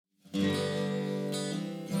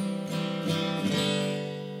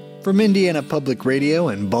From Indiana Public Radio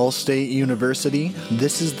and Ball State University,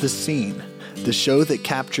 this is The Scene, the show that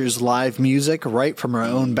captures live music right from our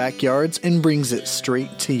own backyards and brings it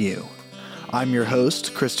straight to you. I'm your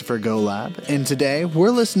host, Christopher Golab, and today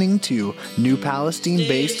we're listening to New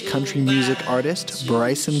Palestine-based country music artist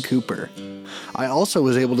Bryson Cooper. I also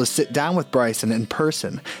was able to sit down with Bryson in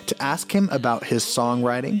person to ask him about his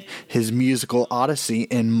songwriting, his musical odyssey,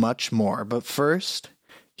 and much more. But first,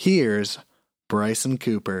 here's Bryson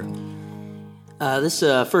Cooper. This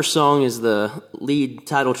first song is the lead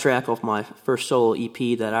title track off my first solo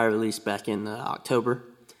EP that I released back in October.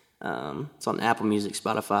 It's on Apple Music,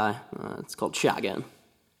 Spotify. It's called Shotgun.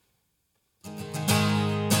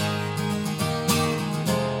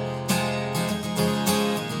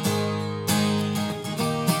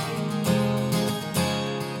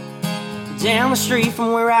 Down the street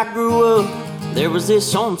from where I grew up, there was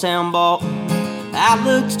this hometown ball. I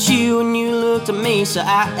looked at you and you looked at me, so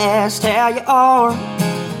I asked how you are.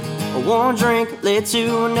 One drink led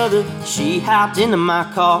to another, she hopped into my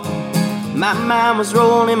car. My mind was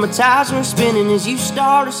rolling, my tires were spinning as you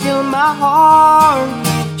started stealing my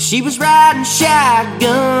heart. She was riding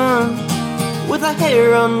shotgun with her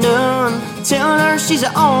hair undone, telling her she's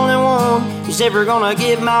the only one who's ever gonna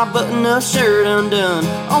get my button-up shirt undone.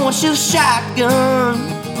 Oh, and she's a shotgun,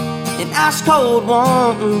 an ice cold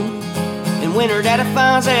one. And when her daddy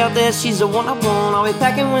finds out that she's the one I want, I'll be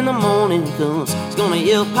packing when the morning comes. He's gonna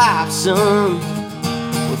yell, "Pipe, son,"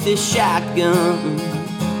 with this shotgun.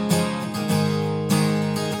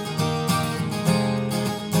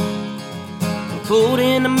 Pulled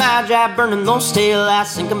into my drive, burning those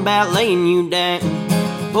taillights, thinking about laying you down.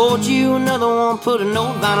 Poured you another one, put an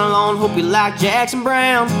old vinyl on, hope you like Jackson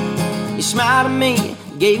Brown. You smiled at me,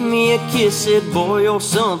 gave me a kiss, said, "Boy, you're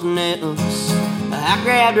something else." I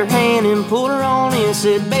grabbed her hand and pulled her on in,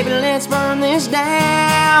 said, "Baby, let's burn this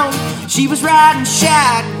down." She was riding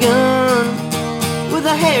shotgun with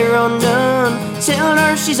her hair undone, telling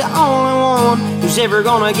her she's the only one who's ever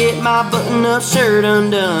gonna get my button-up shirt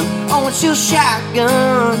undone. Oh, and she'll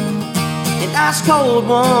shotgun, an ice cold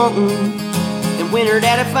one. And when her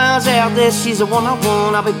daddy finds out that she's the one I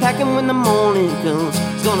want, I'll be packing when the morning comes.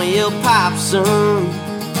 He's gonna yell, "Pipe, son,"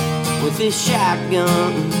 with this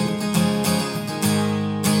shotgun.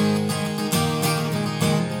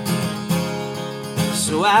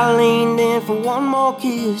 So I leaned in for one more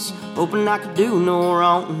kiss, hoping I could do no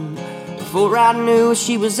wrong. Before I knew,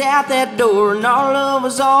 she was out that door and our love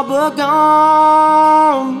was all but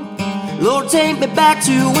gone. Lord, take me back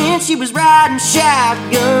to when she was riding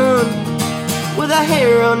shotgun with her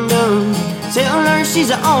hair undone, telling her she's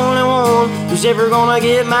the only one who's ever gonna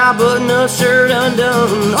get my button-up shirt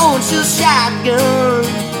undone. Oh, and she's a shotgun,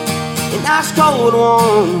 an ice cold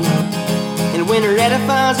one. And when her daddy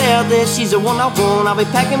finds out that she's the one I want, I'll be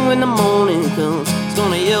packing when the morning comes. He's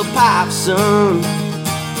gonna yell, "Pipe, son,"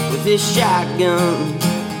 with this shotgun.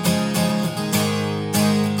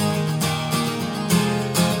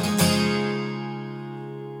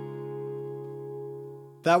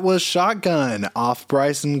 That was Shotgun off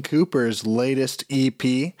Bryson Cooper's latest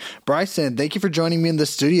EP. Bryson, thank you for joining me in the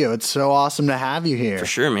studio. It's so awesome to have you here. For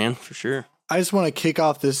sure, man, for sure. I just want to kick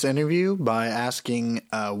off this interview by asking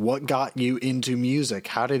what got you into music?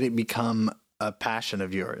 How did it become a passion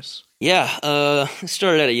of yours? Yeah, it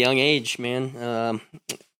started at a young age, man.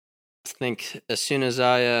 I think as soon as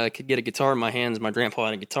I could get a guitar in my hands, my grandpa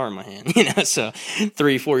had a guitar in my hand, so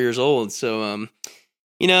 3-4 years old. So,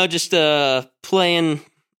 just playing,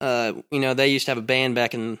 they used to have a band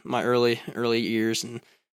back in my early years, and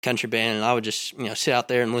country band, and I would just, sit out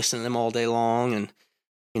there and listen to them all day long, and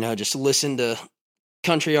just listen to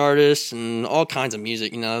country artists and all kinds of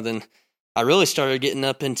music, Then I really started getting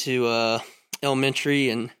up into elementary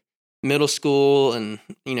and middle school, and,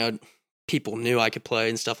 people knew I could play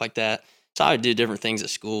and stuff like that. So I would do different things at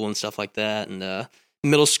school and stuff like that. And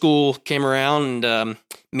middle school came around, and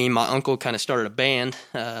me and my uncle kind of started a band.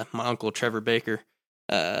 My uncle, Trevor Baker,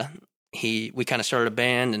 we kind of started a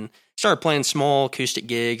band and started playing small acoustic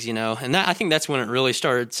gigs, And I think that's when it really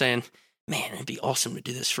started saying, man, it'd be awesome to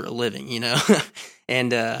do this for a living,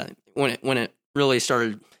 And when it really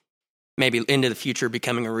started maybe into the future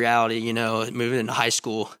becoming a reality, moving into high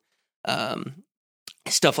school,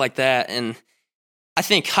 stuff like that. And I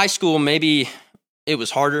think high school, maybe it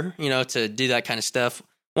was harder, to do that kind of stuff.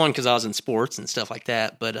 One, because I was in sports and stuff like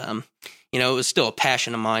that. But, it was still a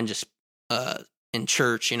passion of mine just in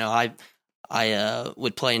church. I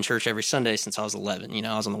would play in church every Sunday since I was 11.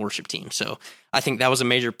 I was on the worship team. So I think that was a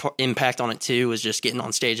major impact on it too, was just getting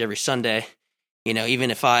on stage every Sunday.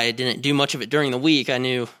 Even if I didn't do much of it during the week, I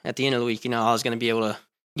knew at the end of the week, I was going to be able to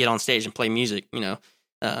get on stage and play music,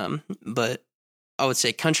 But I would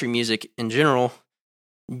say country music in general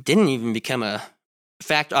didn't even become a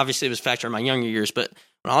fact. Obviously, it was a factor in my younger years, but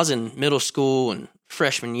when I was in middle school and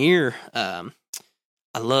freshman year, I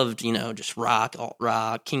loved, just rock, alt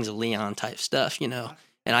rock, Kings of Leon type stuff,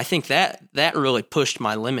 and I think that really pushed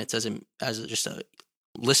my limits as just a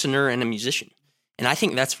listener and a musician. And I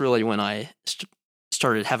think that's really when I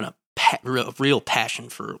started having a real passion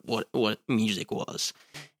for what music was.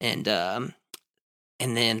 And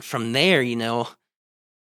then from there,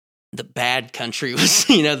 the bad country was,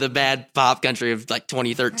 the bad pop country of like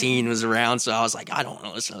 2013 was around. So I was like, I don't want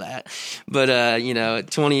to listen to that. But,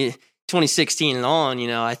 2016 and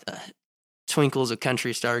on, twinkles of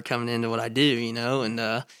country started coming into what I do, and,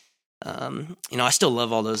 I still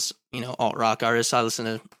love all those, alt rock artists. I listen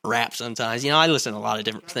to rap sometimes, I listen to a lot of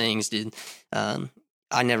different things, dude.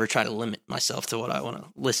 I never try to limit myself to what I want to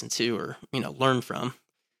listen to or, learn from.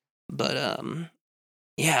 But,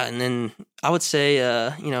 yeah, and then I would say,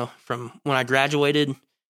 from when I graduated,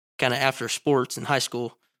 kind of after sports in high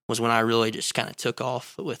school, was when I really just kind of took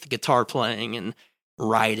off with guitar playing and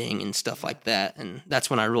writing and stuff like that. And that's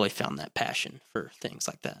when I really found that passion for things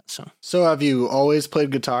like that. So have you always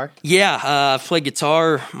played guitar? Yeah, I've played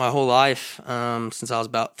guitar my whole life, since I was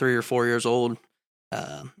about 3 or 4 years old.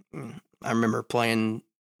 I remember playing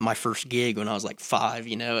my first gig when I was like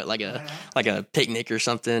 5, at like a picnic or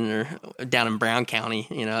something, or down in Brown County,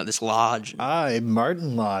 at this lodge.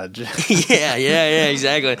 Martin Lodge. yeah,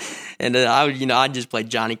 exactly. And I'd just play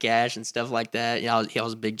Johnny Cash and stuff like that. I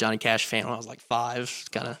was a big Johnny Cash fan when I was like 5. It's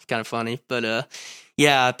kind of funny, but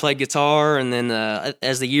yeah, I played guitar, and then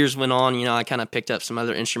as the years went on, I kind of picked up some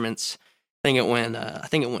other instruments. I think it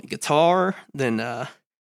went guitar. Then when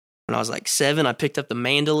I was like 7, I picked up the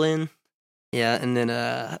mandolin. Yeah, and then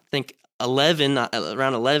I think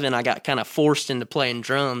around 11, I got kind of forced into playing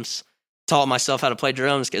drums. Taught myself how to play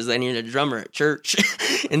drums because they needed a drummer at church.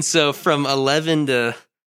 And so from 11 to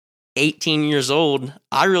 18 years old,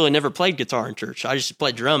 I really never played guitar in church. I just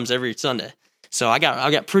played drums every Sunday. So I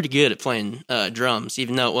got pretty good at playing drums,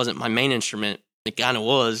 even though it wasn't my main instrument. It kind of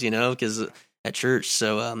was, because at church.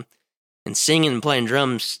 So and singing and playing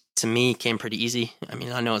drums to me came pretty easy. I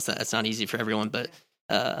mean, I know that's not easy for everyone, but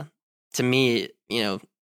to me,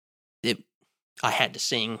 I had to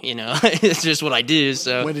sing, it's just what I do.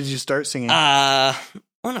 So when did you start singing? When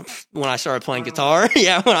I started playing guitar.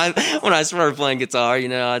 Yeah, when I started playing guitar,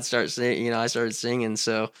 I'd start singing, I started singing.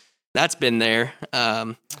 So that's been there.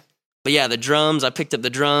 But yeah, the drums, I picked up the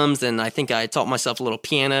drums, and I think I taught myself a little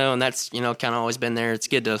piano, and that's, kind of always been there. It's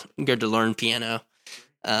good to learn piano.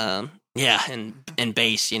 Yeah, and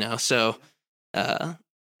bass, so and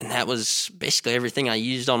that was basically everything I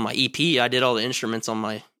used on my EP. I did all the instruments on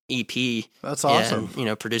my EP. That's awesome.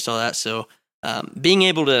 And, produced all that. So being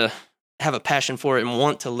able to have a passion for it and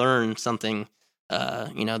want to learn something,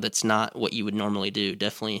 that's not what you would normally do,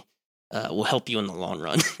 definitely will help you in the long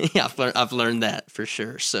run. Yeah, I've learned that for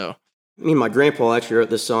sure. So me and my grandpa actually wrote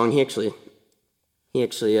this song. He actually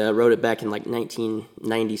wrote it back in like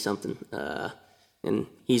 1990 something. And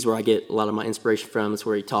he's where I get a lot of my inspiration from. It's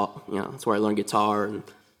where he taught, that's where I learned guitar and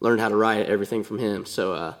learned how to write everything from him.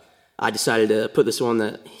 So I decided to put this one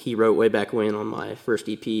that he wrote way back when on my first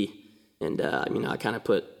EP. And, I kind of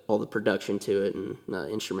put all the production to it and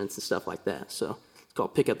instruments and stuff like that. So it's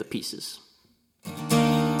called Pick Up the Pieces.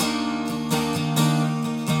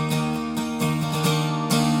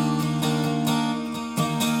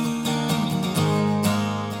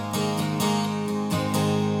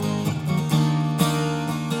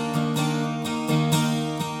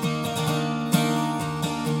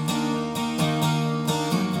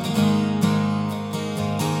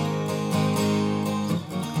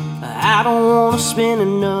 I don't want to spend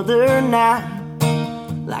another night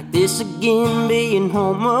like this again, being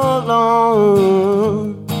home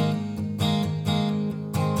alone.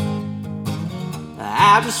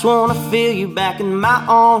 I just want to feel you back in my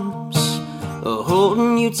arms,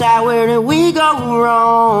 holding you tight. Where did we go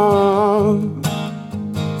wrong?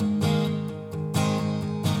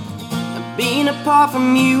 Being apart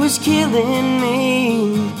from you is killing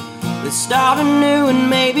me. Let's start anew and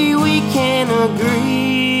maybe we can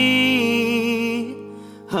agree.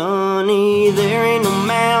 Honey, there ain't no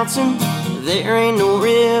mountain, there ain't no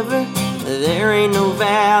river, there ain't no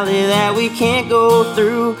valley that we can't go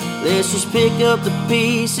through. Let's just pick up the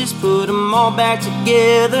pieces, put them all back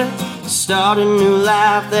together, start a new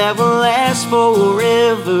life that will last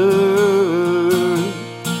forever.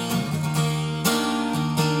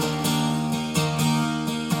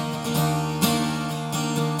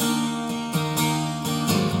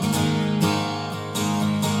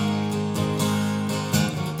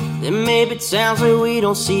 Then maybe it sounds like we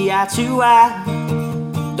don't see eye to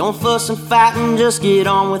eye. Don't fuss and fight and just get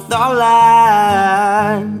on with our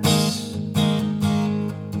lives.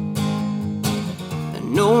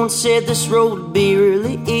 And no one said this road would be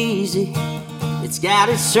really easy. It's got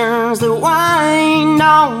its turns that wind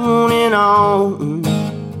on and on.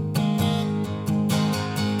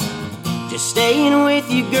 Just staying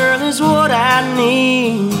with you, girl, is what I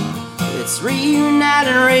need. Let's reunite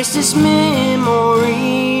and erase this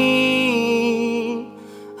memory.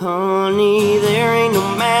 Honey, there ain't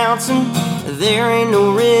no mountain, there ain't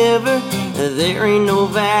no river, there ain't no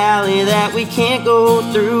valley that we can't go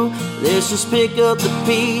through. Let's just pick up the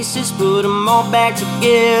pieces, put them all back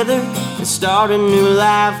together, and start a new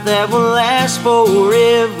life that will last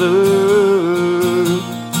forever.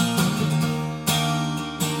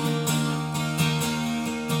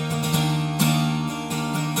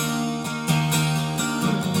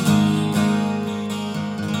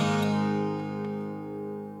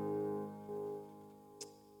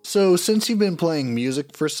 So, since you've been playing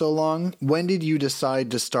music for so long, when did you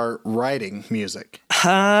decide to start writing music?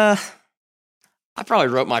 I probably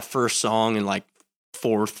wrote my first song in like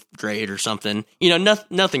 4th grade or something.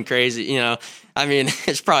 Nothing crazy. I mean,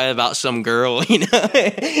 it's probably about some girl,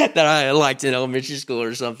 that I liked in elementary school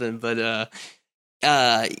or something. But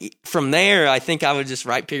from there, I think I would just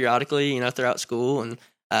write periodically, throughout school. And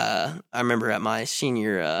I remember at my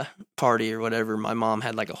senior party or whatever, my mom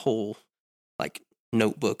had like a whole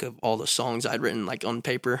notebook of all the songs I'd written on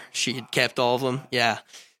paper. She had kept all of them. Yeah.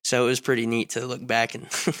 So it was pretty neat to look back and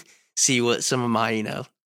see what some of my,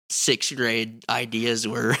 6th grade ideas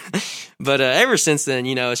were. But ever since then,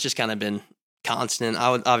 it's just kind of been constant.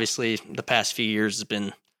 Obviously the past few years has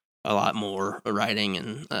been a lot more writing,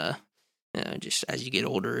 and just as you get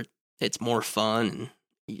older, it's more fun and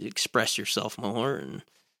you express yourself more, and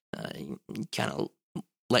you kind of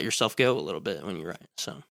let yourself go a little bit when you write.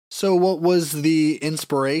 So what was the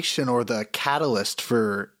inspiration or the catalyst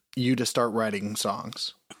for you to start writing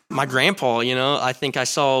songs? My grandpa, I think I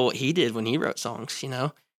saw what he did when he wrote songs,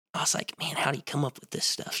 I was like, man, how do you come up with this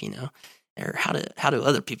stuff, Or how do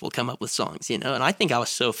other people come up with songs, And I think I was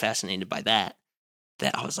so fascinated by that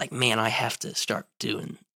I was like, man, I have to start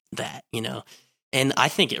doing that, And I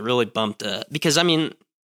think it really bumped because, I mean,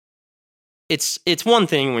 it's one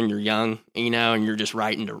thing when you're young, and you're just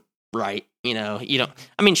writing to write, you don't,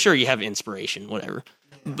 I mean, sure, you have inspiration, whatever,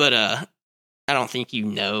 but I don't think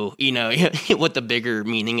what the bigger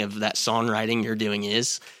meaning of that songwriting you're doing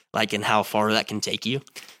is, and how far that can take you.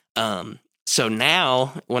 So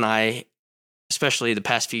now especially the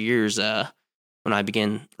past few years, when I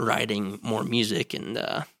began writing more music,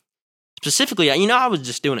 and specifically, I was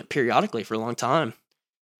just doing it periodically for a long time.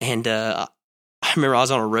 And I remember I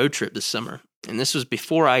was on a road trip this summer, and this was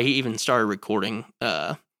before I even started recording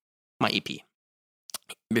my EP.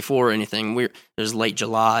 Before anything, it was late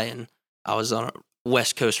July, and I was on a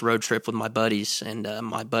West Coast road trip with my buddies, and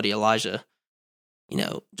my buddy Elijah,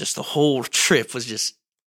 just the whole trip was just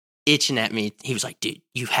itching at me. He was like, dude,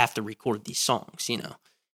 you have to record these songs,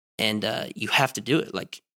 and you have to do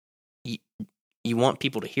it. You want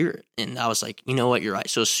people to hear it. And I was like, you know what, you're right.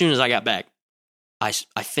 So as soon as I got back, I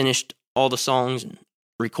finished all the songs and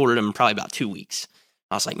recorded them in probably about 2 weeks.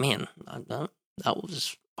 I was like, man, that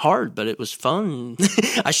was hard, but it was fun.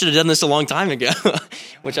 I should have done this a long time ago,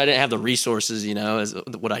 which I didn't have the resources, as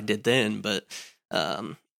what I did then. But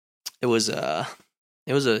it was an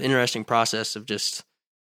interesting process of just,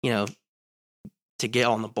 to get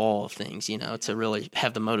on the ball of things, to really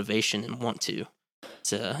have the motivation and want to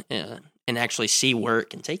and actually see where it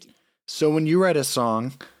can take you. So when you write a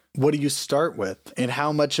song, what do you start with, and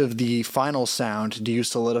how much of the final sound do you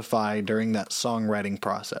solidify during that songwriting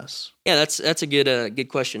process? Yeah, that's a good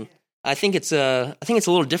question. I think it's a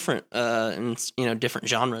little different in different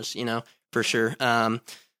genres, for sure.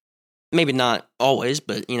 Maybe not always,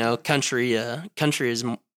 but country is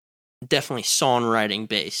definitely songwriting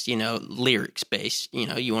based, lyrics based.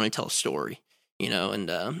 You want to tell a story, and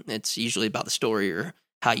it's usually about the story or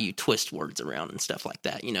how you twist words around and stuff like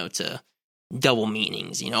that, to double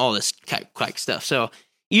meanings, all this kind of stuff. So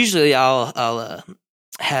usually I'll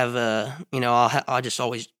have I'll just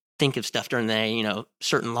always think of stuff during the day,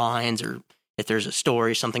 certain lines, or if there's a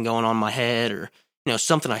story, something going on in my head, or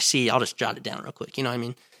something I see, I'll just jot it down real quick. You know what I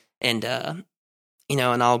mean? And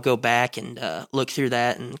and I'll go back and look through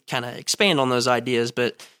that and kind of expand on those ideas.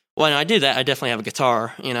 But when I do that, I definitely have a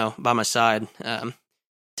guitar, by my side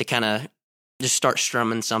to kind of just start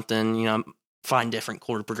strumming something, find different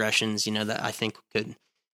chord progressions, that I think could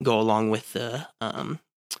go along with the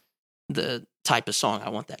type of song I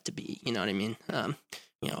want that to be. You know what I mean?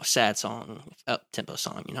 sad song, up tempo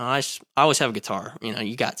song. I always have a guitar.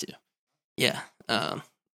 You got to, yeah.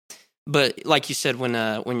 But like you said,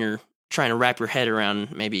 when you're trying to wrap your head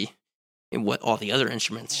around maybe what all the other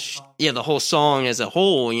instruments, the whole song as a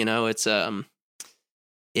whole, it's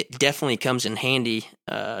it definitely comes in handy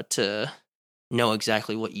to know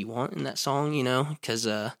exactly what you want in that song, because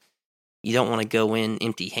you don't want to go in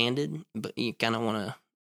empty-handed, but you kind of want to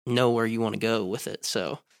know where you want to go with it.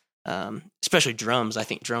 So, especially drums, I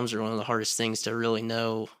think drums are one of the hardest things to really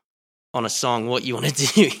know on a song what you want to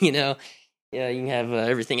do. Yeah, you can have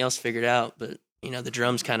everything else figured out, but the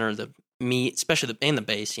drums kind of are the meat, especially the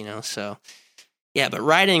bass. So yeah. But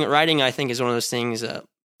writing, I think, is one of those things.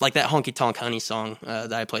 Like that Honky Tonk Honey song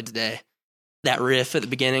that I played today. That riff at the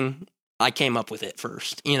beginning, I came up with it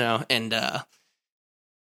first. And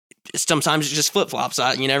sometimes it just flip flops.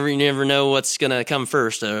 You never know what's gonna come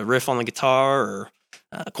first: a riff on the guitar, or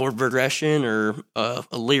a chord progression, or a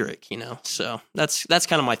lyric. So that's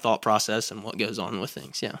kind of my thought process and what goes on with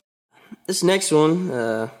things. Yeah. This next one,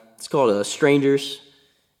 it's called "Strangers,"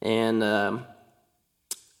 and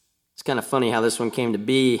it's kind of funny how this one came to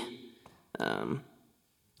be.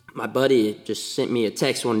 My buddy just sent me a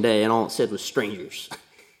text one day, and all it said was "strangers,"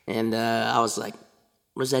 and I was like,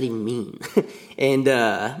 "What does that even mean?" And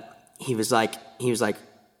he was like, I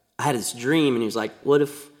had this dream, and he was like, "What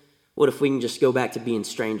if we can just go back to being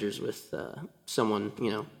strangers with someone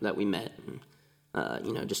that we met,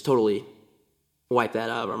 and just totally wipe that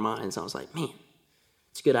out of our minds?" I was like, "Man,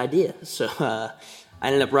 it's a good idea." So I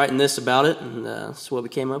ended up writing this about it, and that's what we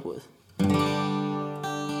came up with.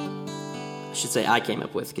 I should say I came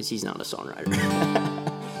up with, because he's not a songwriter.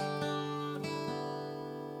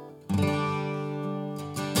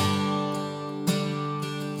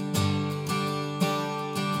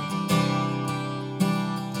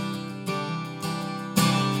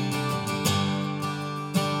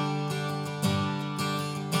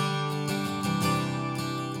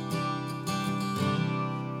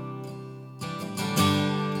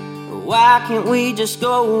 Why can't we just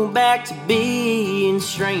go back to being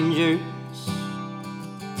strangers?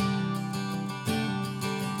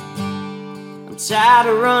 I'm tired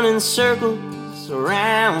of running circles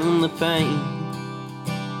around the pain.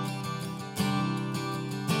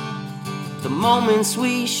 The moments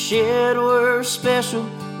we shared were special,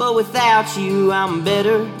 but without you I'm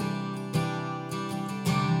better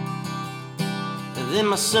than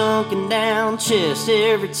my sunken down chest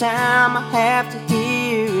every time I have to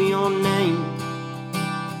hear your name.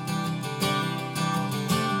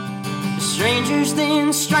 Strangers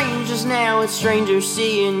then strangers now, it's strangers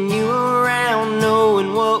seeing you around,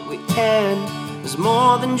 knowing what we had was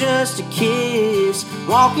more than just a kiss.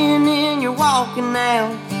 Walking in, you're walking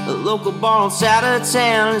out, a local bar outside of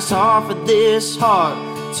town. It's hard for this heart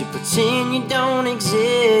to pretend you don't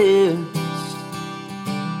exist.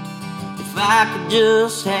 If I could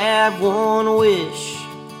just have one wish,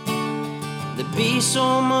 there'd be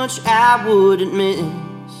so much I wouldn't miss.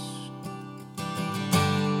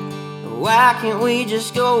 Why can't we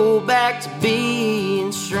just go back to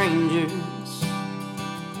being strangers?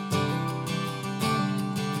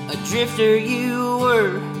 A drifter you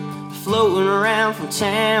were, floating around from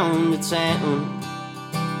town to town.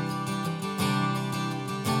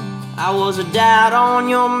 I was a dot on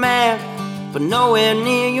your map, but nowhere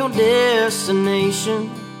near your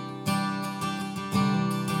destination.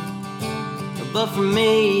 But for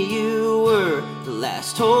me, you were the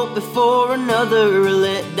last hope before another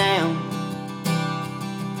letdown.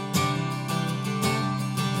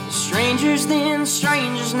 Strangers then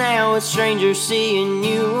strangers now, it's strangers seeing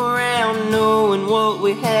you around, knowing what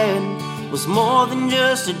we had was more than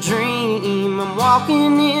just a dream. I'm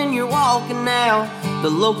walking in, you're walking out, the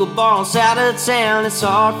local bar outside of town. It's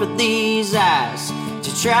hard for these eyes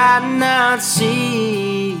to try to not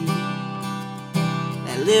see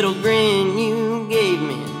that little grin you gave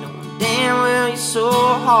me, knowing damn well you're so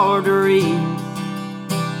hard to read.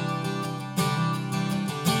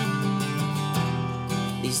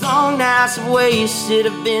 These long nights I've wasted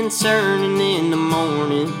have been turning into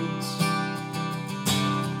mornings.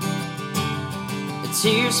 The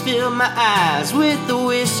tears fill my eyes with the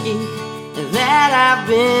whiskey that I've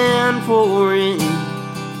been pouring.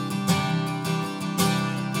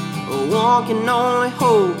 One can only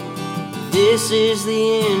hope this is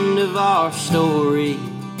the end of our story.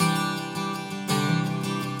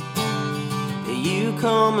 You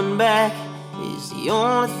coming back is the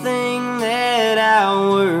only thing that I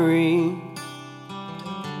worry.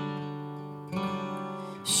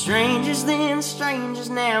 Strangers then strangers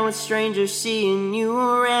now, it's strangers seeing you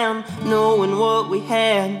around, knowing what we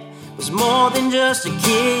had was more than just a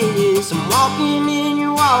kiss. I'm walking in,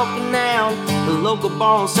 you're walking out. The local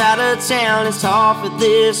bar on side of town. It's hard for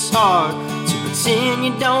this heart to pretend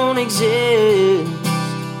you don't exist.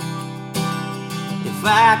 If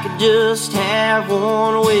I could just have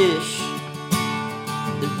one wish,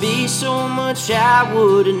 there'd be so much I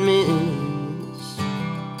wouldn't miss.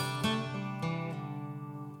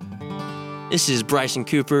 This is Bryson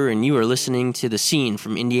Cooper, and you are listening to The Scene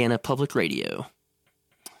from Indiana Public Radio.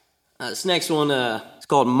 This next one is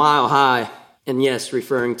called Mile High, and yes,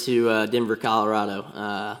 referring to Denver, Colorado.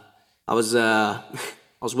 I was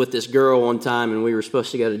with this girl one time, and we were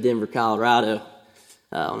supposed to go to Denver, Colorado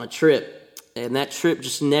on a trip. And that trip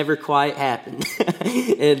just never quite happened.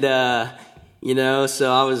 And,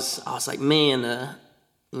 so I was like, man,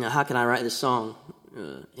 how can I write this song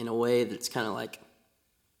in a way that's kind of like,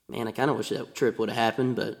 man, I kind of wish that trip would have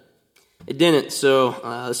happened, but it didn't. So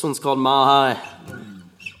this one's called Mile High.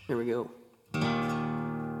 Here we go.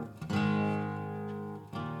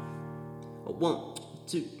 1,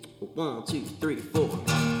 2, 1, 2, 3, 4.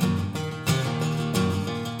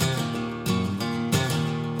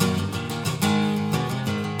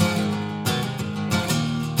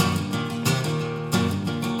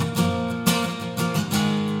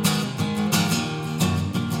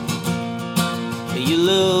 Your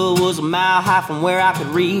love was a mile high from where I could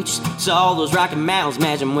reach. Saw those rocky mountains,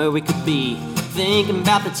 imagine where we could be. Thinking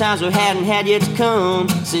about the times we hadn't had yet to come.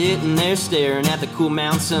 Sitting there staring at the cool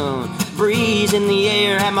mountain sun. Breeze in the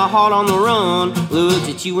air, had my heart on the run. Looked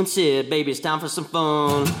at you and said, baby, it's time for some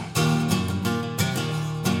fun.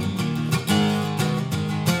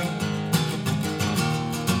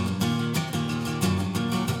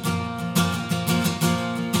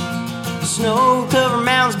 Snow-covered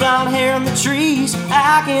mountains, blonde hair in the trees.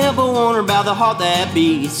 I can't help but wonder about the heart that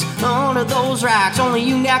beats under those rocks, only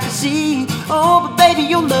you got to see. Oh, but baby,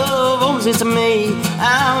 your love owns it to me.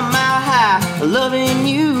 I'm a mile high, loving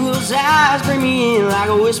you. Those eyes bring me in like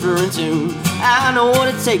a whispering tune. I know what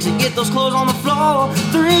it takes to get those clothes on the floor.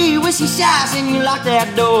 3 whiskey shots and you lock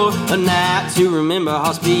that door. A night to remember,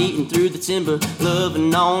 hearts beating through the timber.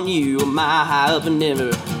 Loving on you, a mile high up in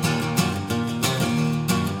Denver.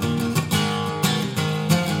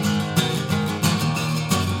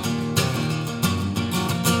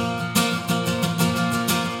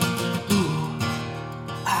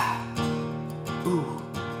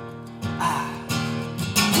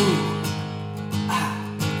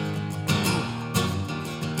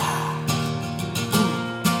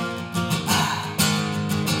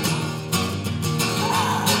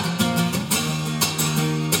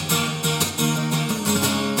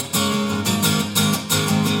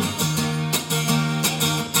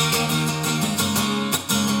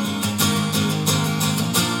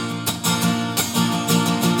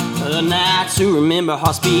 A night to remember,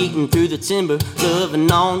 hearts beating through the timber.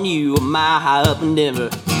 Loving on you, a mile high up in Denver.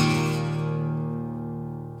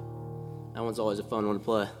 That one's always a fun one to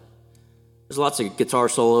play. There's lots of guitar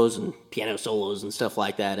solos and piano solos and stuff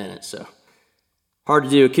like that in it, so hard to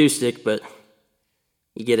do acoustic, but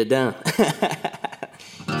you get it done.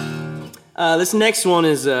 This next one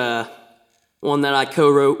is one that I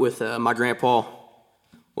co-wrote with my grandpa.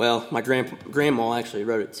 Well, my grandma actually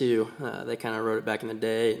wrote it too. They kind of wrote it back in the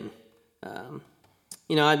day, and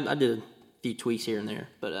I did a few tweaks here and there,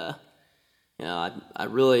 but I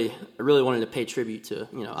really wanted to pay tribute to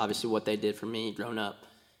obviously what they did for me growing up,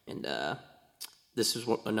 and this is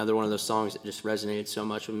another one of those songs that just resonated so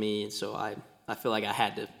much with me, and so I feel like I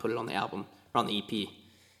had to put it on the album or on the EP,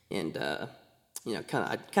 and I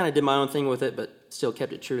kind of did my own thing with it, but still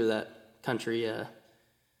kept it true to that country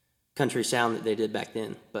sound that they did back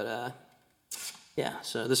then. But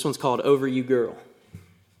so this one's called Over You Girl.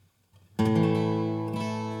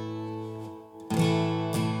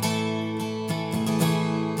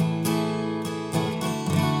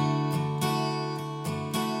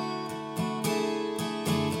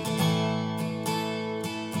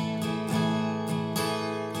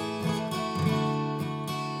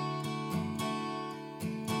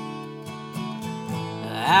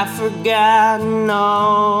 I've forgotten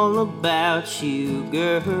all about you,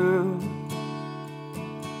 girl.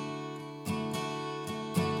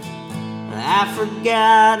 I've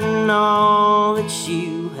forgotten all that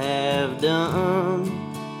you have done.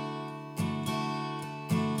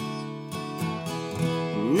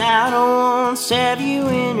 And I don't once have you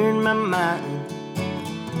entered my mind,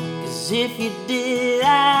 'cause if you did,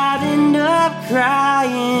 I'd end up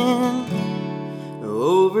crying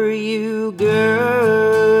over you, girl.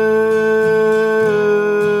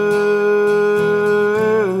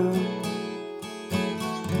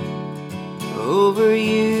 Over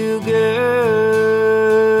you, girl.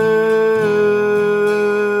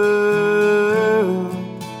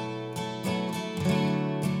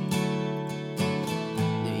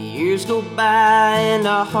 Years go by and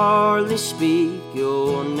I hardly speak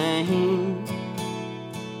your name.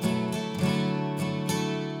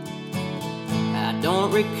 I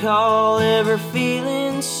don't recall ever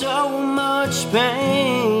feeling so much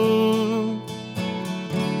pain.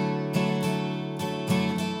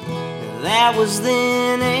 That was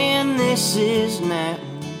then and this is now.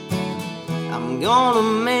 I'm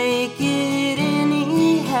gonna make it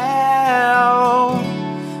anyhow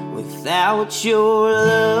without your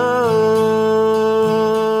love.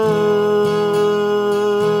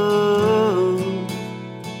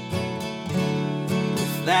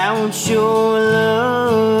 Without your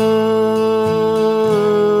love.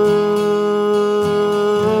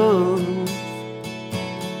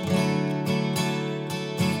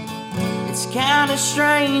 It's kinda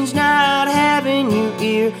strange not having you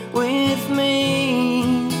here with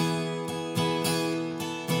me.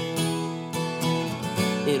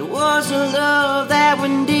 It was a love that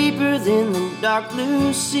went deeper than the dark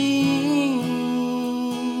blue sea.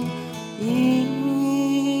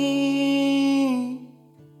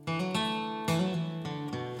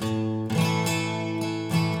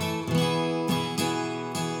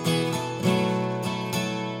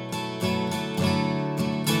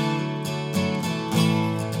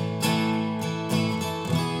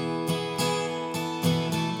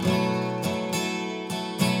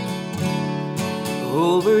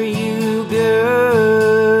 Over you, girl.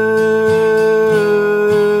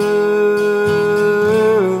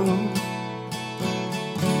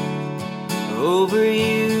 Over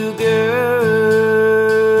you, girl.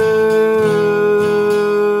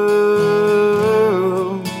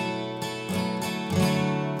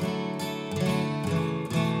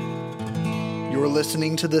 You're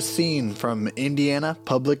listening to The Scene from Indiana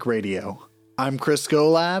Public Radio. I'm Chris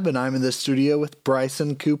Golab, and I'm in the studio with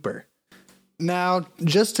Bryson Cooper. Now,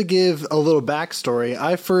 just to give a little backstory,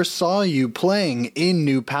 I first saw you playing in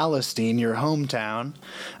New Palestine, your hometown,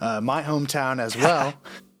 my hometown as well,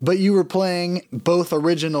 but you were playing both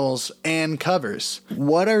originals and covers.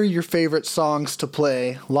 What are your favorite songs to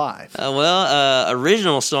play live?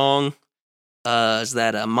 Original song is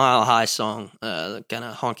that Mile High song, kind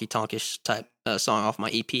of honky-tonkish type song off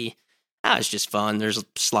my EP. It's just fun. There's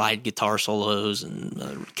slide guitar solos and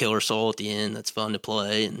a killer solo at the end that's fun to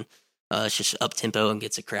play, and it's just up tempo and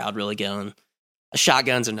gets the crowd really going.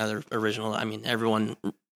 Shotgun's another original. I mean, everyone,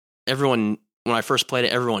 when I first played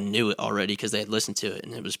it, everyone knew it already because they had listened to it,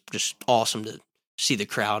 and it was just awesome to see the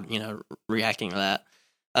crowd, reacting to that.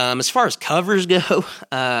 As far as covers go,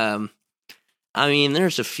 I mean,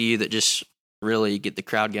 there's a few that just really get the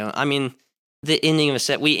crowd going. I mean, the ending of a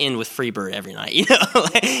set, we end with Freebird every night,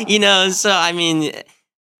 So I mean,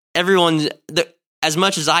 as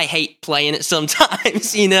much as I hate playing it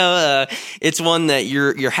sometimes, it's one that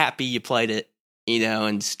you're happy you played it,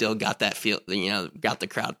 and still got that feel, got the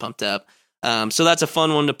crowd pumped up. So that's a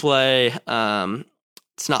fun one to play.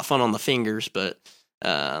 It's not fun on the fingers, but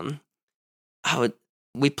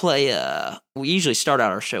we usually start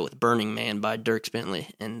out our show with Burning Man by Dierks Bentley,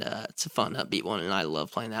 and it's a fun upbeat one, and I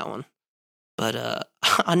love playing that one. But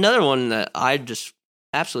another one that I just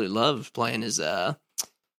absolutely love playing is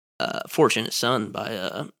Fortunate Son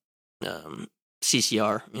by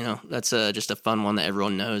CCR. That's just a fun one that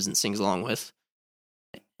everyone knows and sings along with.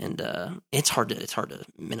 And it's hard to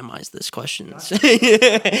minimize this question.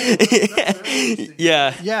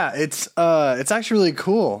 Yeah. It's actually really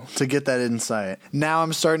cool to get that insight. Now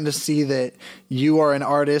I'm starting to see that you are an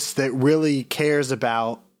artist that really cares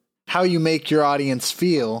about how you make your audience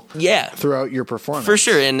feel throughout your performance. For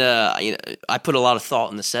sure. And I put a lot of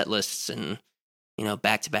thought in the set lists and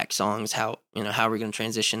back-to-back songs, how are we going to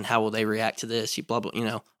transition, how will they react to this, blah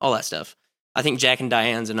blah, all that stuff. I think Jack and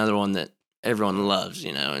Diane's another one that everyone loves,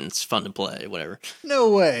 and it's fun to play, whatever. No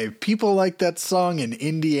way. People like that song in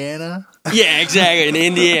Indiana? Yeah, exactly. In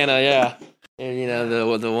Indiana, yeah. And,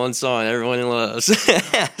 the one song everyone loves.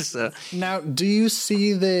 So. Now, do you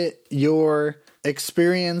see that your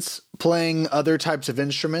experience playing other types of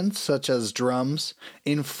instruments, such as drums,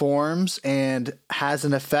 informs and has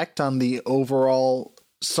an effect on the overall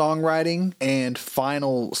songwriting and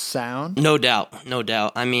final sound? No doubt.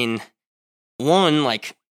 I mean, one,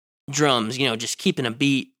 like drums, just keeping a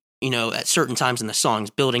beat, at certain times in the songs,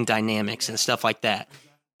 building dynamics and stuff like that.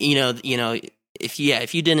 If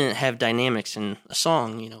you didn't have dynamics in a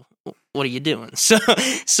song, what are you doing? So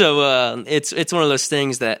it's one of those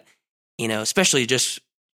things that, especially just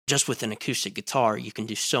with an acoustic guitar, you can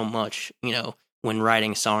do so much, when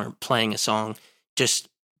writing a song or playing a song, just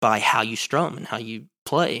by how you strum and how you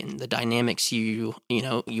play and the dynamics you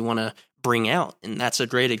want to bring out. And that's a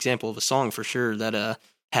great example of a song for sure that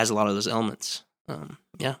has a lot of those elements.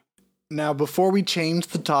 Yeah. Now, before we change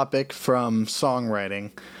the topic from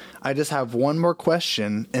songwriting, I just have one more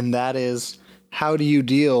question, and that is, how do you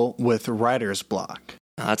deal with writer's block?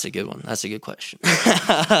 Oh, that's a good one. That's a good question.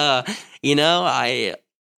 I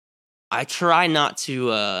try not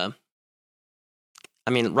to.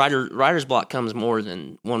 Writer's block comes more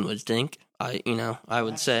than one would think. I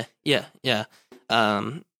would say, yeah.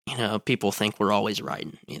 People think we're always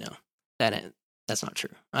writing. That's not true.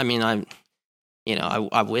 I mean, I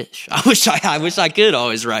wish I could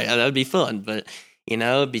always write. That'd be fun. But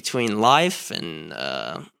between life and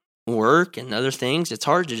work and other things, it's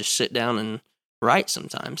hard to just sit down and write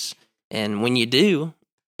sometimes. And when you do,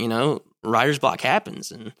 writer's block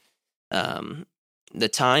happens, and the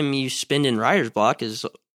time you spend in writer's block is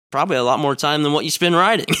probably a lot more time than what you spend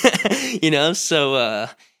writing. So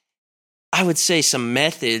I would say some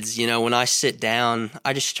methods. When I sit down,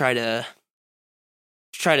 I just try to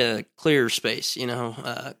clear space.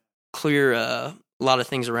 Clear a lot of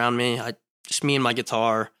things around me. Just me and my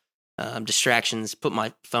guitar, distractions. Put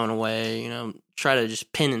my phone away. Try to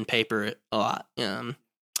just pen and paper it a lot.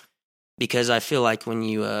 Because I feel like when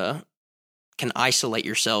you can isolate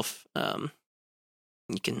yourself,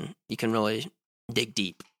 you can really dig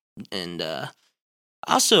deep. And I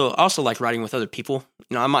also like writing with other people.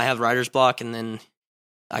 I might have writer's block, and then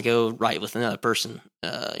I go write with another person.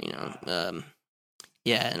 And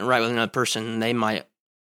write with another person. They might,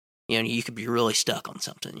 you could be really stuck on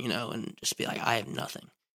something, and just be like, I have nothing.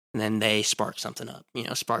 And then they spark something up,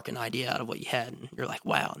 spark an idea out of what you had, and you're like,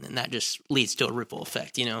 wow. And then that just leads to a ripple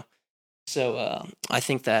effect, So I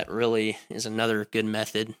think that really is another good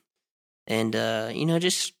method. And,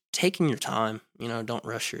 just taking your time, don't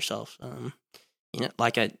rush yourself.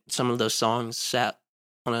 Some of those songs sat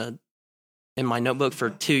in my notebook for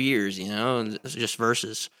 2 years, just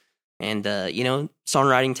verses. And,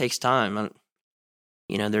 songwriting takes time.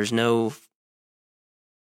 There's no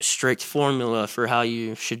strict formula for how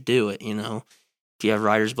you should do it. If you have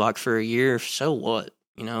writer's block for a year, so what?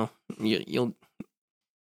 You'll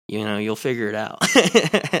figure it out.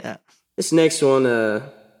 This next one, one of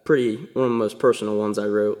the most personal ones I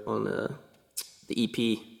wrote on the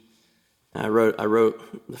EP. I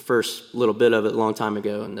wrote the first little bit of it a long time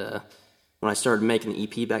ago, and when I started making the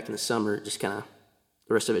EP back in the summer, the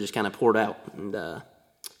rest of it just kind of poured out, and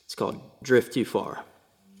it's called Drift Too Far.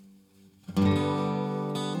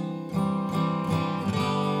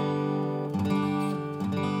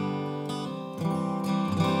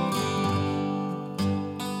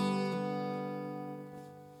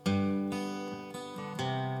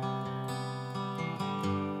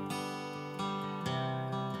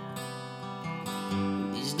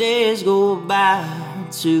 These days go by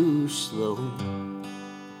too slow,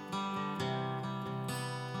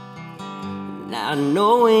 not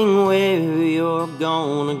knowing where you're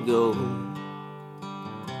gonna go.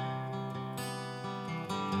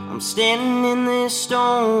 I'm standing in this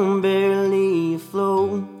storm, barely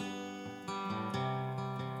afloat.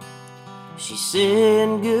 She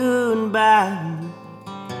said goodbye,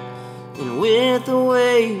 and with the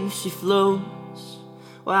waves she floats,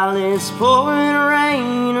 while it's pouring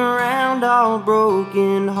rain around all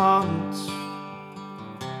broken hearts.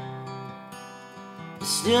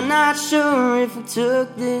 Still not sure if we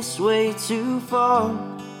took this way too far.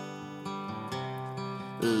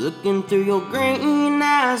 Looking through your green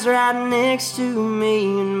eyes right next to me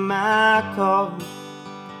in my car,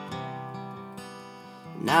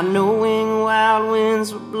 not knowing wild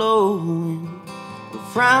winds were blowing, but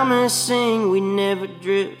promising we'd never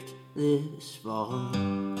drift this far.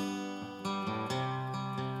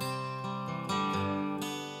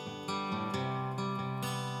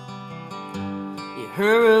 Your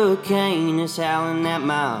hurricane is howling at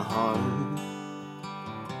my heart.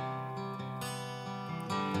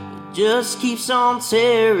 It just keeps on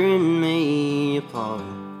tearing me apart.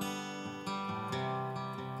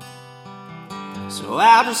 So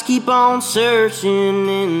I'll just keep on searching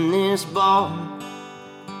in this bar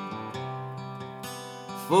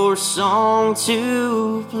for a song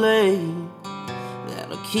to play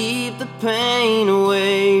that'll keep the pain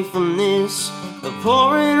away from this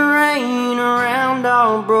pouring rain around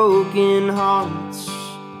all broken hearts.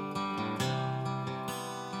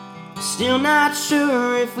 Still not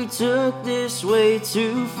sure if we took this way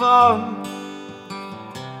too far.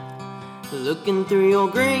 Looking through your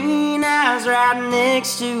green eyes right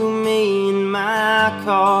next to me in my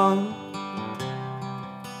car,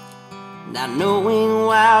 not knowing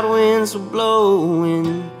wild winds were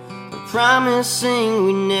blowing, but promising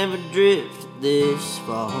we never drift this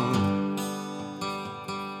far.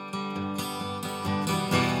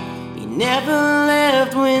 You never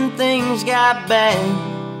left when things got bad.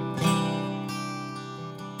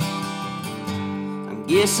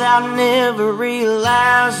 Guess I never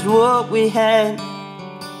realized what we had.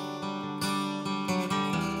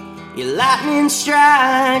 Your lightning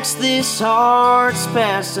strikes, this heart's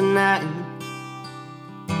past tonight.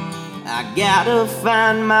 I gotta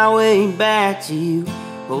find my way back to you.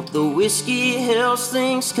 Hope the whiskey helps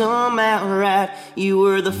things come out right. You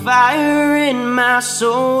were the fire in my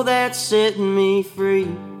soul that set me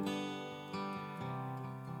free.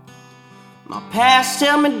 My past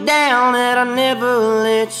held me down that I never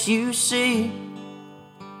let you see.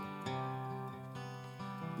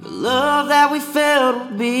 The love that we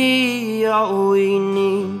felt will be all we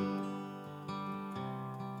need.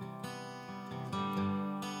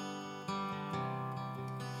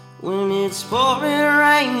 When it's pouring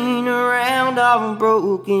rain around our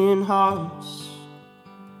broken hearts,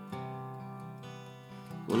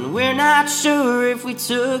 when we're not sure if we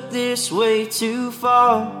took this way too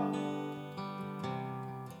far,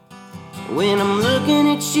 when I'm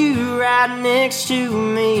looking at you right next to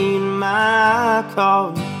me in my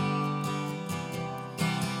car,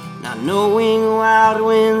 not knowing wild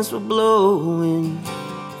winds will blow and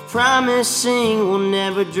promising we'll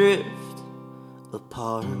never drift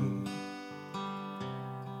apart.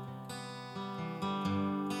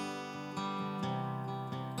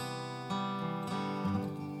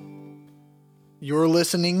 You're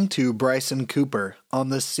listening to Bryson Cooper on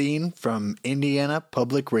The Scene from Indiana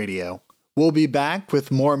Public Radio. We'll be back with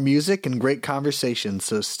more music and great conversation,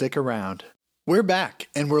 so stick around. We're back,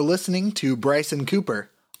 and we're listening to Bryson Cooper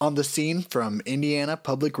on The Scene from Indiana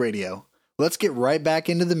Public Radio. Let's get right back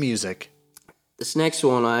into the music. This next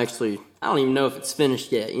one, I don't even know if it's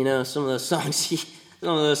finished yet. You know, some of those songs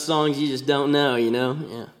you just don't know. You know,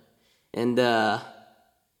 yeah. And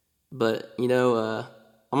but you know,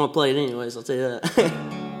 I'm gonna play it anyways. I'll tell you that.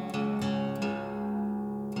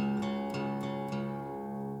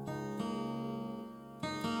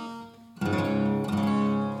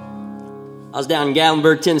 I was down in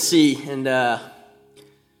Gatlinburg, Tennessee, and I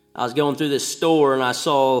was going through this store, and I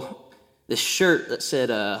saw this shirt that said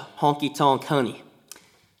 "Honky Tonk Honey."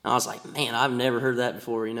 And I was like, man, I've never heard that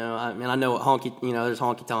before. You know, I know what there's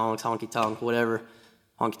honky tonks, honky tonk, whatever,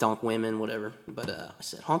 honky tonk women, whatever. But I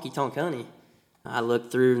said honky tonk honey. I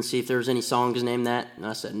looked through and see if there was any songs named that, and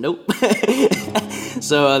I said nope.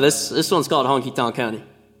 So this one's called Honky Tonk Honey.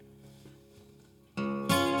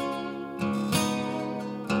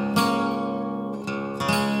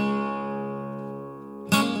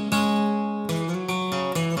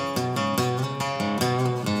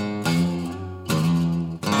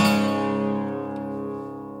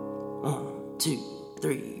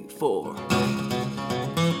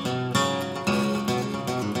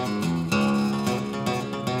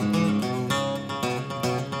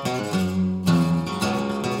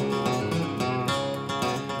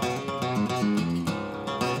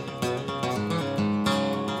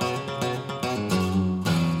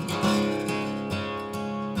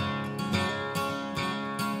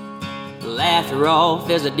 Laughed off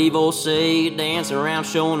as a divorcee danced around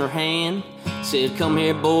showing her hand. Said, come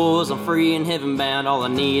here boys, I'm free and heaven bound. All I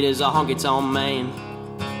need is a honky-tonk man.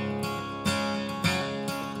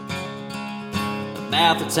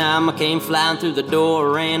 About the time I came flying through the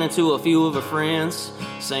door, ran into a few of her friends,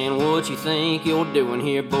 saying, what you think you're doing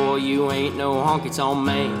here, boy? You ain't no honky-tonk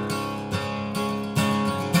man.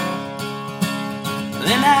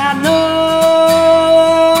 Then I know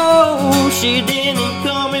she didn't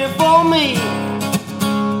come here for me.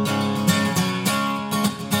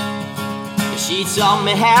 She taught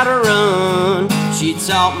me how to run. She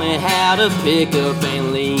taught me how to pick up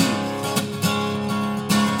and leave.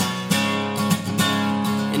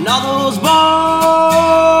 And all those boys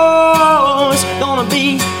gonna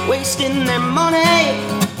be wasting their money.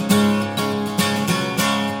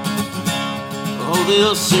 Oh,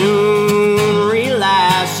 they'll soon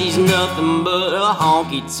realize she's nothing but a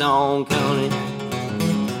honky-tonk honey.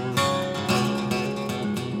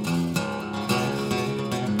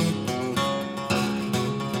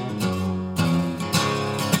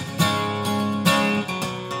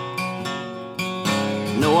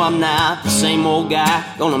 No, I'm not the same old guy,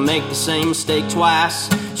 gonna make the same mistake twice.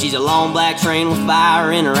 She's a long black train with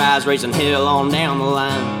fire in her eyes, raising hell on down the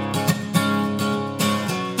line.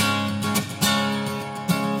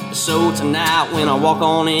 So tonight when I walk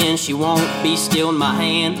on in, she won't be still in my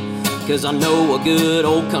hand, 'cause I know a good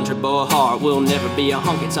old country boy heart will never be a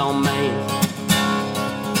honky-tonk man.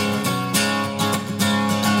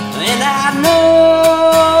 And I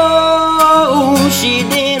know she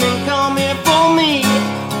didn't come here for me.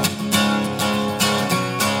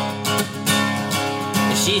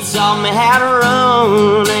 She taught me how to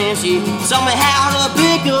run, and she taught me how to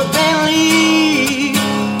pick up and leave.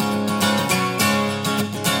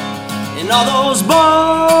 And all those boys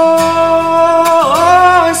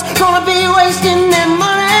gonna be wasting their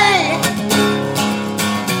money.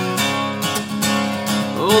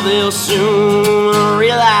 Oh, they'll soon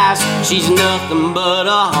realize she's nothing but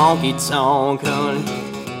a honky-tonk, honey.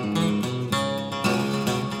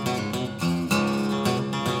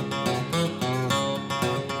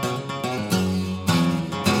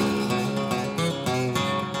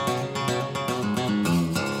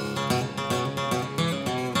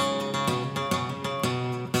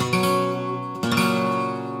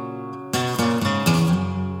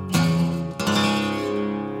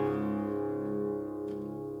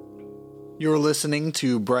 You're listening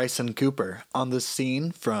to Bryson Cooper on The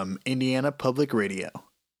Scene from Indiana Public Radio.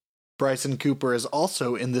 Bryson Cooper is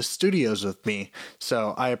also in the studios with me,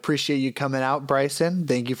 so I appreciate you coming out, Bryson.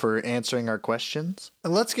 Thank you for answering our questions.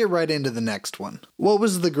 And let's get right into the next one. What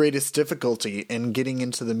was the greatest difficulty in getting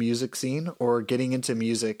into the music scene or getting into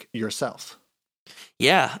music yourself?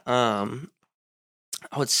 Yeah, I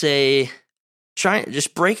would say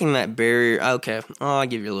just breaking that barrier. Okay, I'll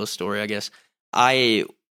give you a little story, I guess. I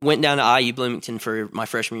went down to IU Bloomington for my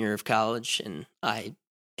freshman year of college, and I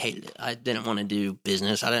hated it. I didn't want to do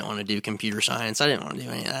business. I didn't want to do computer science. I didn't want to do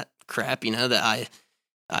any of that crap, that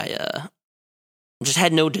I just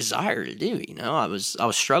had no desire to do. I was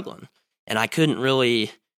struggling, and I couldn't really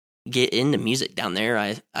get into music down there.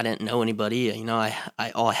 I didn't know anybody. I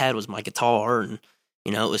all I had was my guitar, and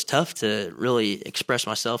it was tough to really express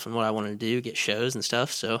myself and what I wanted to do, get shows and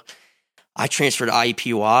stuff. So I transferred to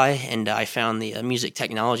IUPUI, and I found the music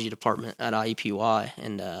technology department at IUPUI,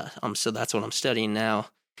 and so that's what I'm studying now.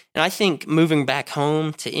 And I think moving back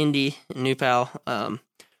home to Indy and New Pal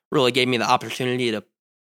really gave me the opportunity to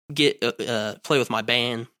get play with my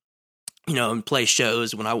band, and play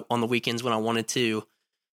shows on the weekends when I wanted to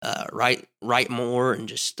write more, and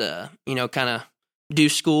just kind of do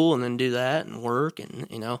school and then do that and work, and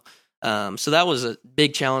so that was a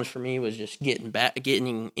big challenge for me, was just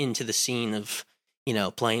getting into the scene of,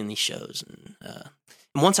 playing these shows. And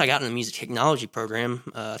once I got in the music technology program,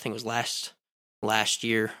 I think it was last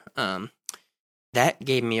year, that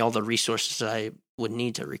gave me all the resources that I would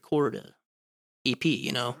need to record a EP,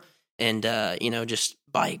 and, just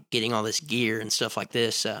by getting all this gear and stuff like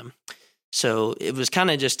this. So it was kind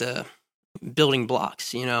of just building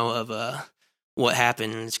blocks, of what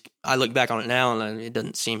happened. I look back on it now, and it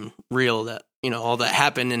doesn't seem real that all that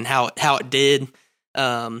happened and how it did.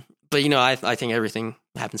 But I think everything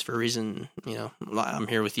happens for a reason. I'm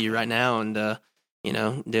here with you right now, and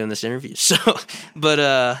doing this interview. So,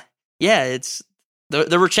 but yeah,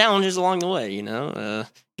 there were challenges along the way.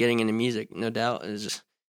 Getting into music, no doubt,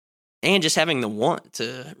 and just having the want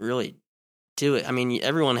to really do it. I mean,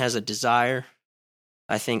 everyone has a desire,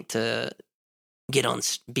 I think, to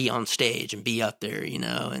be on stage and be up there,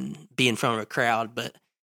 and be in front of a crowd. But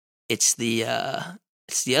it's the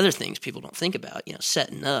other things people don't think about,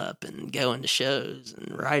 setting up and going to shows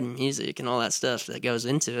and writing music and all that stuff that goes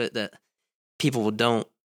into it that people wouldn't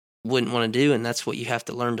want to do. And that's what you have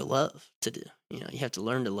to learn to love to do. You have to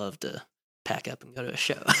learn to love to pack up and go to a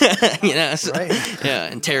show, so, right. Yeah,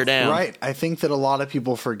 and tear down. Right. I think that a lot of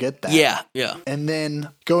people forget that. Yeah. And then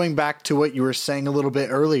going back to what you were saying a little bit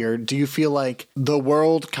earlier, do you feel like the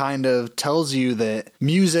world kind of tells you that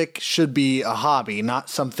music should be a hobby, not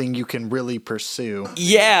something you can really pursue?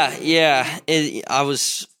 Yeah. I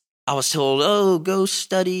was told, oh, go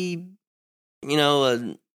study,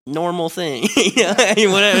 a normal thing,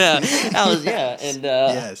 whatever. And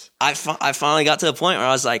yes. I finally got to a point where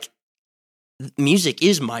I was like, music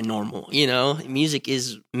is my normal, music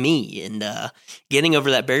is me. And getting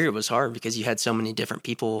over that barrier was hard because you had so many different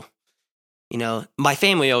people. My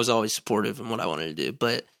family was always supportive in what I wanted to do,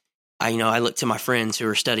 but I looked to my friends who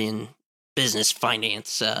were studying business,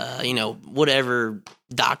 finance, whatever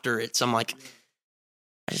doctorates. I'm like,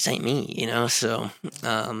 that just ain't me, So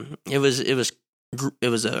it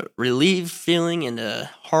was a relief feeling and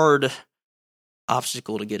a hard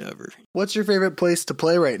obstacle to get over. What's your favorite place to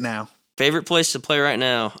play right now? Favorite place to play right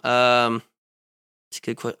now? It's a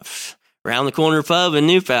good question. Around the Corner Pub in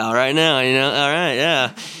New Pal right now, All right,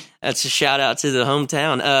 yeah. That's a shout out to the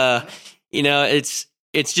hometown.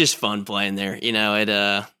 It's just fun playing there.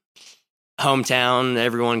 At hometown,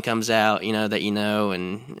 everyone comes out, that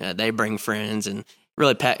and they bring friends and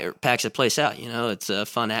really packs the place out. It's a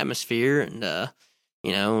fun atmosphere, and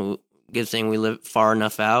good thing we live far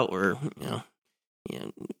enough out where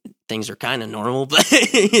things are kind of normal, but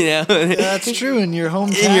Yeah, that's true. In your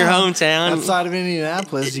hometown, outside of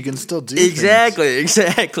Indianapolis, you can still do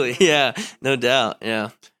exactly. Yeah, no doubt.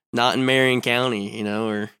 Yeah, not in Marion County,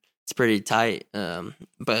 where it's pretty tight.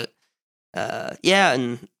 But yeah,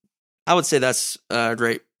 and I would say that's a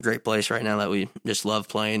great place right now that we just love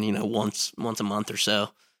playing, once a month or so.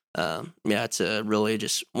 Yeah, it's really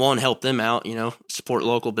just one, help them out, support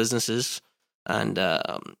local businesses, and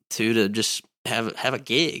two, to just have a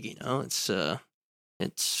gig.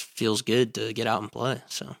 It feels good to get out and play.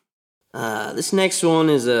 So this next one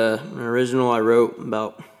is an original I wrote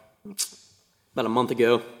about a month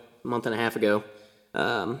and a half ago.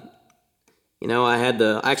 I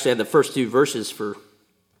actually had the first two verses for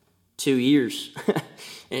 2 years,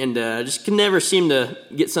 and just could never seem to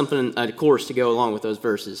get a chorus to go along with those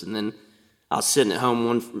verses. And then I was sitting at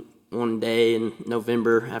home one day in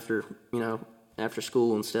November after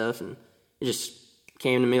school and stuff, and it just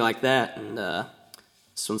came to me like that. And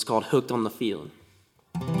this one's called "Hooked on the Feeling."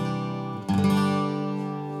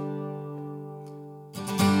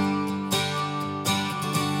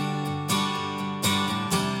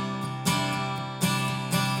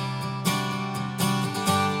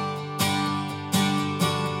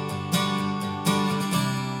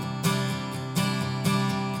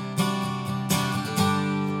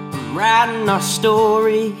 Writing our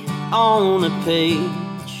story on a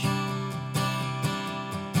page.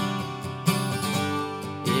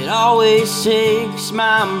 It always takes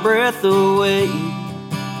my breath away.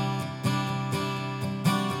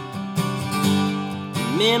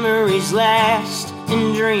 Memories last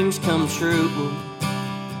and dreams come true.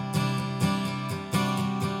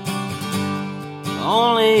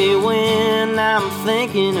 Only when I'm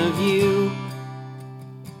thinking of you.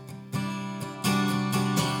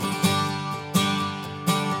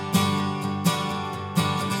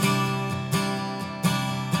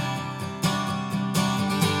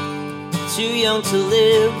 Too young to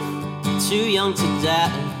live, too young to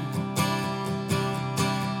die.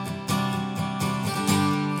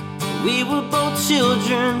 We were both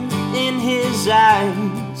children in his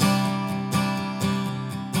eyes,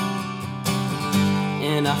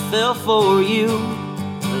 and I fell for you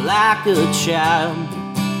like a child.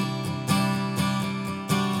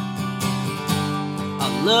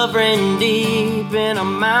 Our love ran deep and our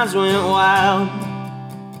minds went wild.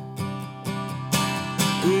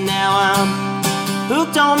 And now I'm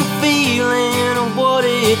hooked on the feeling of what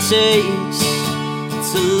it takes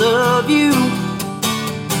to love you.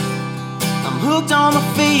 I'm hooked on the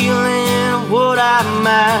feeling of what I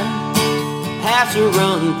might have to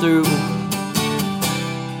run through.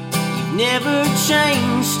 You've never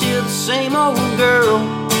changed, still the same old girl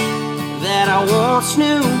that I once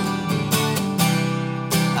knew.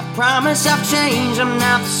 I promise I've changed, I'm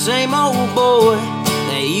not the same old boy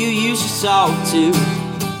that you used to talk to.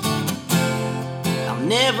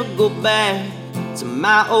 Never go back to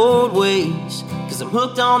my old ways, 'cause I'm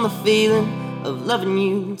hooked on the feeling of loving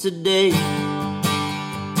you today.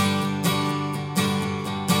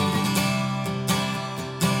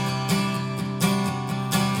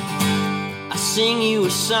 I sing you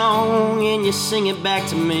a song and you sing it back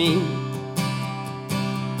to me.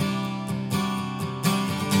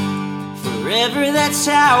 Forever, that's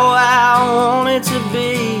how I want it to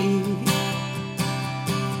be.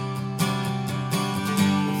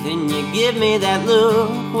 Then you give me that look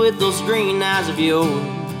with those green eyes of yours.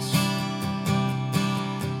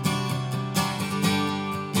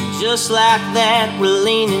 And just like that, we're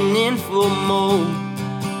leaning in for more.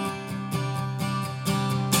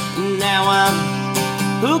 And now I'm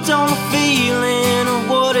hooked on the feeling of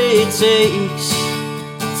what it takes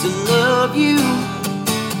to love you.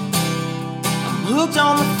 I'm hooked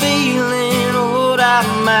on the feeling of what I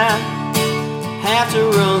might have to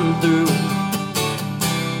run through.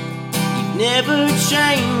 Never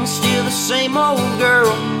changed, still the same old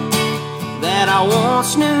girl that I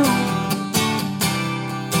once knew.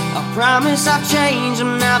 I promise I've changed,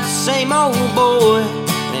 I'm not the same old boy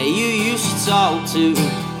that you used to talk to.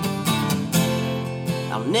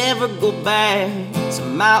 I'll never go back to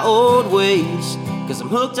my old ways, 'cause I'm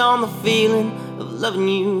hooked on the feeling of loving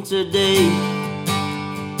you today.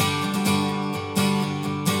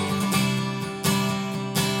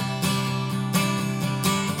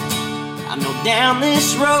 I know down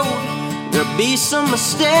this road there'll be some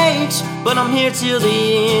mistakes, but I'm here till the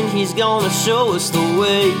end. He's gonna show us the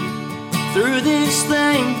way through this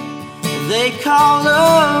thing they call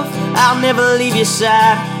love. I'll never leave your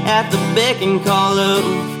side at the beck and call of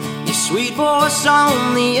your sweet voice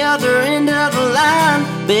on the other end of the line.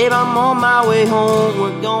 Babe, I'm on my way home,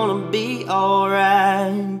 we're gonna be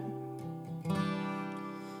alright.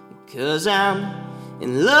 'Cause I'm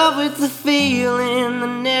in love with the feeling that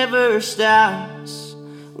never stops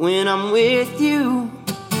when I'm with you.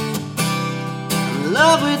 I'm in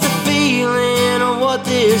love with the feeling of what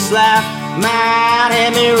this life might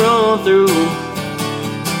have me run through.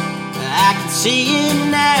 see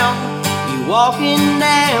it now. You walking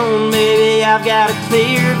down, baby, I've got a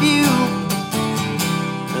clear view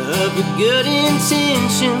of your good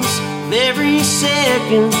intentions of every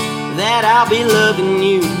second that I'll be loving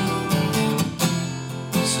you.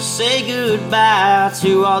 So say goodbye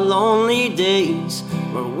to our lonely days.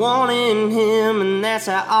 We're wanting him, and that's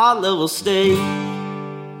how our love will stay.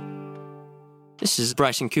 This is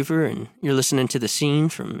Bryson Cooper, and you're listening to The Scene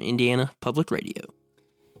from Indiana Public Radio.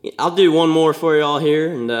 I'll do one more for y'all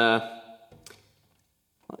here, and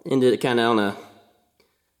end it kind of on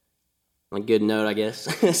a good note, I guess.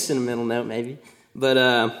 Sentimental note, maybe. But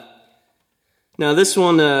no, this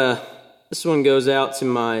one goes out to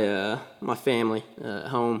my family at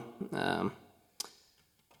home.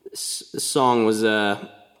 This song was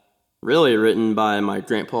really written by my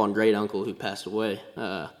grandpa and great uncle who passed away.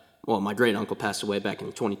 My great uncle passed away back in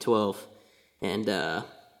 2012, and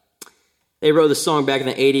they wrote this song back in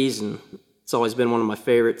the 80s, and it's always been one of my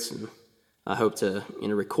favorites. And I hope to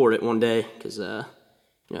record it one day because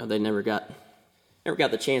they never got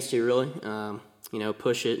the chance to really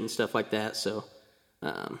push it and stuff like that. So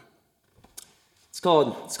it's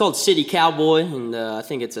called City Cowboy, and I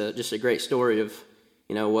think it's just a great story of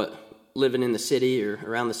what living in the city or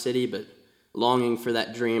around the city, but longing for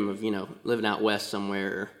that dream of living out west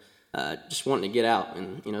somewhere, or just wanting to get out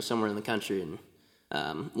and somewhere in the country and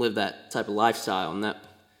live that type of lifestyle. And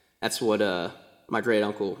that's what my great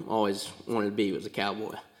uncle always wanted to be, was a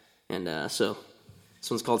cowboy. And so this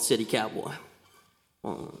one's called City Cowboy.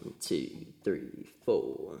 1, 2, 3,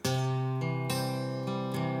 4.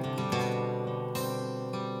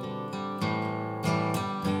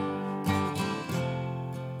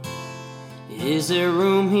 Is there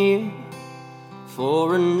room here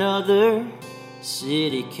for another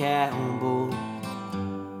city cowboy?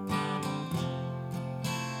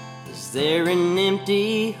 Is there an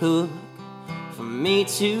empty hook for me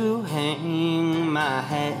to hang my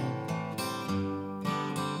hat?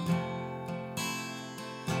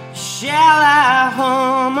 Shall I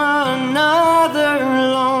hum another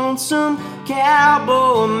lonesome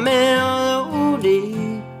cowboy melody?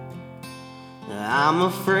 I'm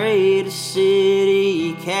afraid a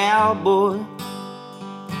city cowboy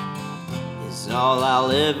is all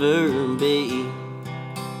I'll ever be.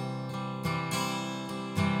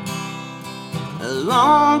 I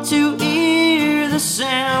long to hear the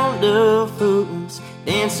sound of hooves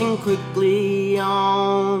dancing quickly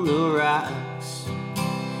on the rocks.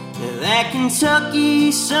 That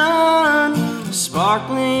Kentucky sun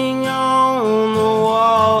sparkling on the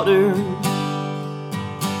water.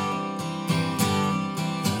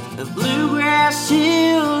 The bluegrass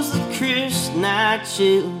hills, the crisp night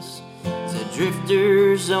chills, the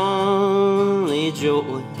drifter's only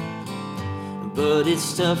joy. But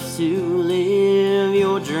it's tough to live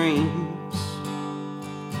your dreams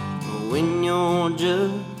when you're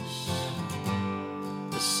just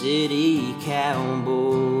a city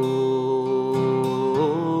cowboy.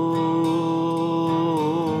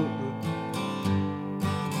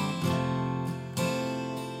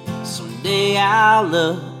 Someday I'll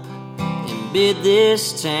love and bid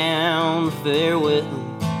this town farewell.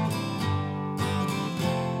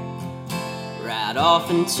 Ride off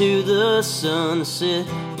into the sunset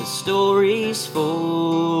with stories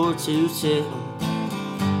for to tell.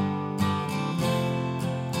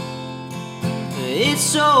 It's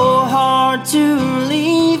so hard to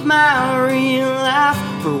leave my real life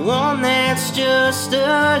for one that's just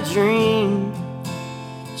a dream.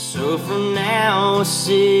 So for now, a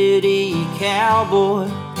city cowboy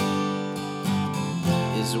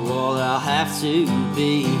is what I'll have to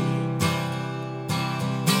be.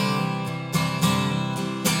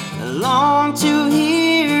 I long to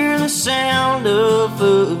hear the sound of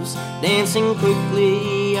hooves dancing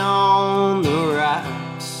quickly on the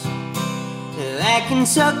rocks. That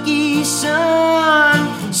Kentucky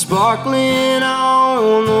sun sparkling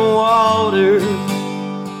on the water.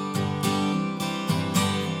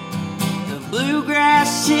 The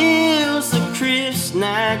bluegrass hills, the crisp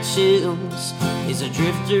night chills is a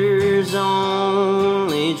drifter's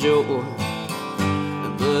only joy.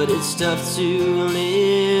 But it's tough to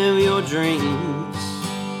live your dreams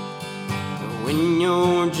when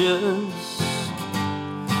you're just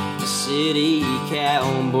a city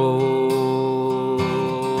cowboy.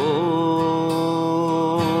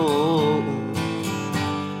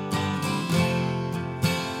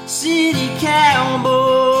 City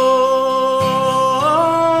cowboy.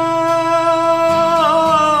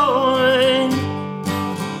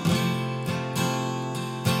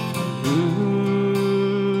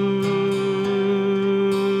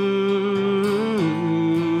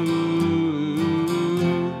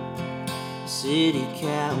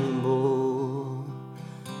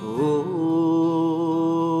 You're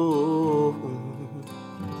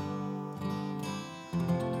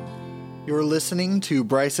listening to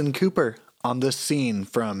Bryson Cooper on The Scene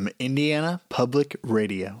from Indiana Public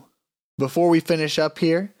Radio. Before we finish up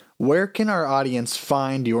here, where can our audience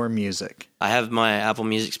find your music? I have my Apple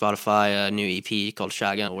Music, Spotify, new EP called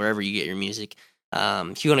Shotgun, wherever you get your music.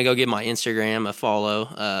 If you want to go give my Instagram a follow,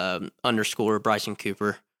 _ Bryson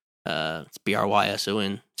Cooper. It's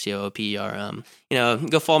BRYSONCOOPER.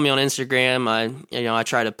 Go follow me on Instagram. I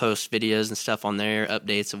try to post videos and stuff on there,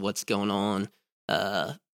 updates of what's going on.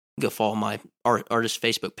 Go follow my artist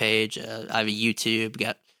Facebook page. I have a YouTube,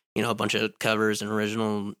 got a bunch of covers and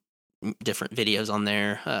original different videos on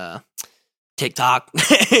there. TikTok,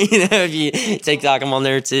 if you TikTok, I'm on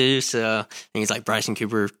there too. So I think it's like Bryson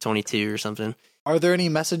Cooper 22 or something. Are there any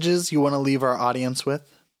messages you want to leave our audience with?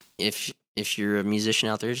 If you're a musician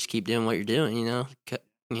out there, just keep doing what you're doing.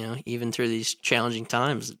 Even through these challenging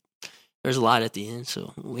times, there's a light at the end.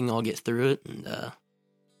 So we can all get through it. And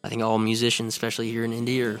I think all musicians, especially here in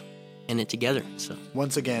Indy, are in it together. So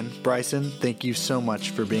once again, Bryson, thank you so much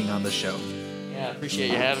for being on the show. Yeah, I appreciate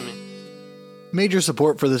you having me. Major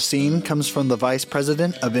support for The Scene comes from the Vice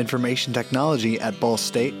President of Information Technology at Ball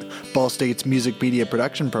State, Ball State's music media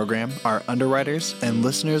production program, our underwriters, and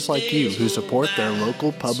listeners like you who support their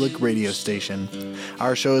local public radio station.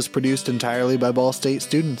 Our show is produced entirely by Ball State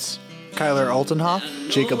students. Kyler Altenhoff,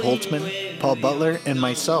 Jacob Holtzman, Paul Butler, and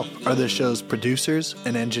myself are the show's producers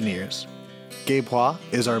and engineers. Gabe Hua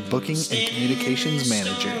is our booking and communications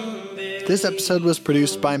manager. This episode was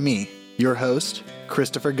produced by me, your host,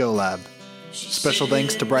 Christopher Golab. Special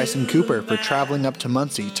thanks to Bryson Cooper for traveling up to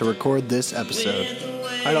Muncie to record this episode.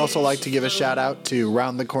 I'd also like to give a shout out to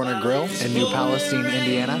Round the Corner Grill in New Palestine,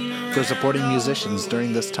 Indiana for supporting musicians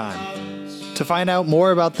during this time. To find out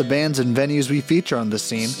more about the bands and venues we feature on The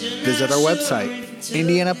Scene, visit our website,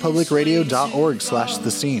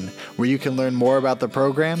 indianapublicradio.org/The Scene, where you can learn more about the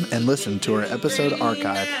program and listen to our episode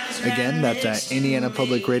archive. Again, that's at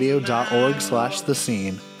indianapublicradio.org/The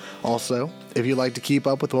Scene. Also, if you'd like to keep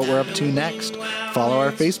up with what we're up to next, follow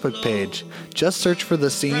our Facebook page. Just search for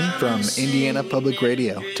The Scene from Indiana Public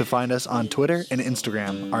Radio to find us on Twitter and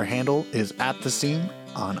Instagram. Our handle is @TheScene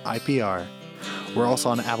on IPR. We're also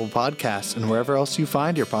on Apple Podcasts and wherever else you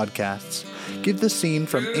find your podcasts. Give The Scene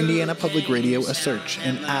from Indiana Public Radio a search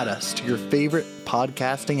and add us to your favorite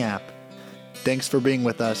podcasting app. Thanks for being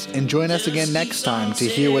with us, and join us again next time to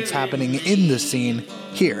hear what's happening in the scene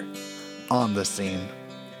here on The Scene.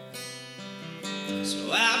 So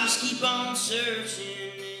I'll just keep on searching.